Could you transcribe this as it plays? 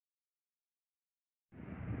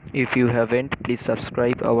If you haven't, please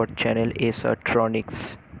subscribe our channel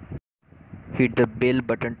Acertronics. Hit the bell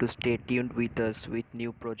button to stay tuned with us with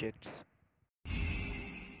new projects.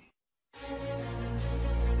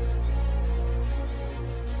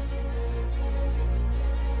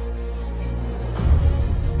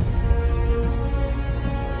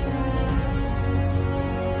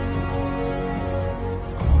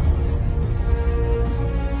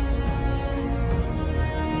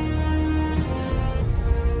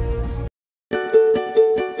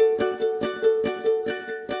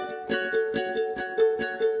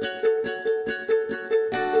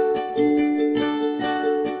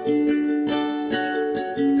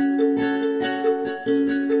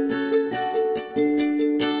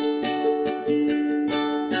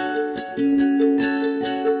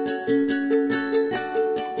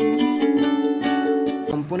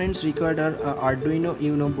 Components required are a Arduino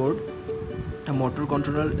Uno board, a motor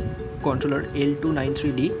controller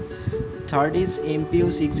L293D, third is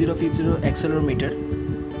MPU 6050 accelerometer,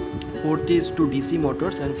 fourth is 2 DC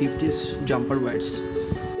motors, and fifth is jumper wires.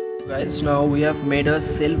 Guys, now we have made a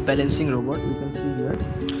self-balancing robot, you can see here.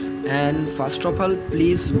 And first of all,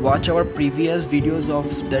 please watch our previous videos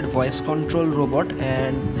of that voice control robot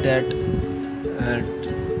and that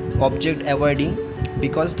object avoiding,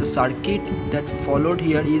 because the circuit that followed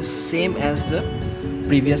here is same as the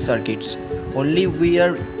previous circuits, only we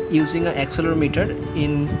are using an accelerometer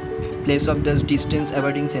in place of this distance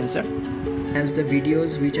avoiding sensor, as the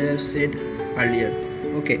videos which I have said earlier.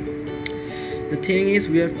 Okay, the thing is,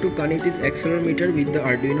 we have to connect this accelerometer with the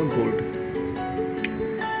Arduino board.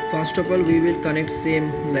 First of all, we will connect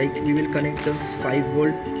same like we will connect this 5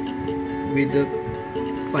 volt with the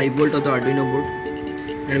 5 volt of the Arduino board,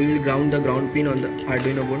 and we will ground the ground pin on the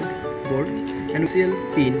Arduino board and SCL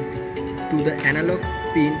pin to the analog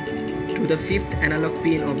pin to the 5th analog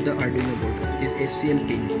pin of the Arduino board is SCL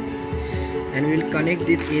pin, and we will connect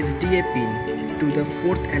this SDA pin to the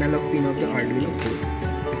 4th analog pin of the Arduino board.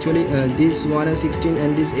 Actually this 1 and 16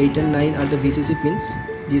 and this 8 and 9 are the VCC pins.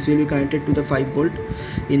 This will be connected to the 5 volt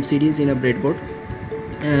in series in a breadboard,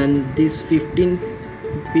 and this 15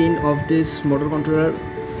 pin of this motor controller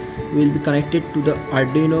will be connected to the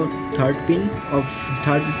Arduino third pin of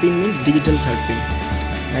third pin means digital third pin,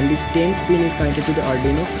 and this 10th pin is connected to the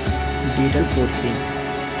Arduino digital fourth pin.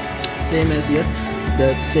 Same as here,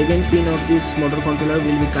 the 7th pin of this motor controller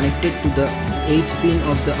will be connected to the 8th pin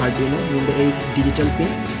of the Arduino in the 8th digital pin,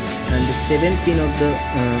 and the 7th pin of the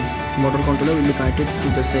motor controller will be connected to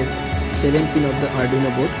the 7th pin of the Arduino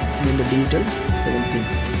board in the digital 7th pin.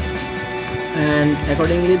 And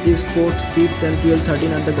accordingly, this 4th, 5th and 12th,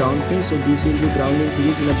 13 are the ground pins, so this will be ground in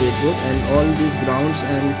series in a breadboard, and all these grounds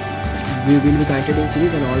and we will be connected in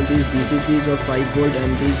series, and all these VCCs of 5 volt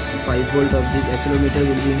and this 5 volt of this accelerometer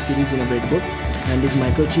will be in series in a breadboard, and this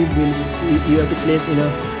microchip will you have to place in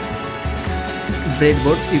a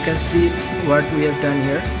breadboard. You can see what we have done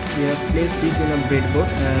here. We have placed this in a breadboard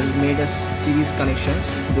and made a series connections,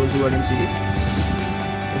 those who are in series.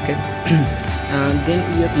 Okay. And then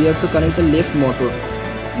you have to connect the left motor.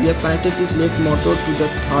 We have connected this left motor to the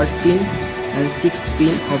 3rd pin and 6th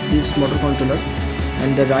pin of this motor controller,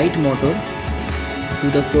 and the right motor to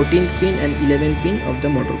the 14th pin and 11th pin of the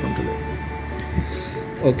motor controller.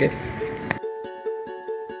 Okay.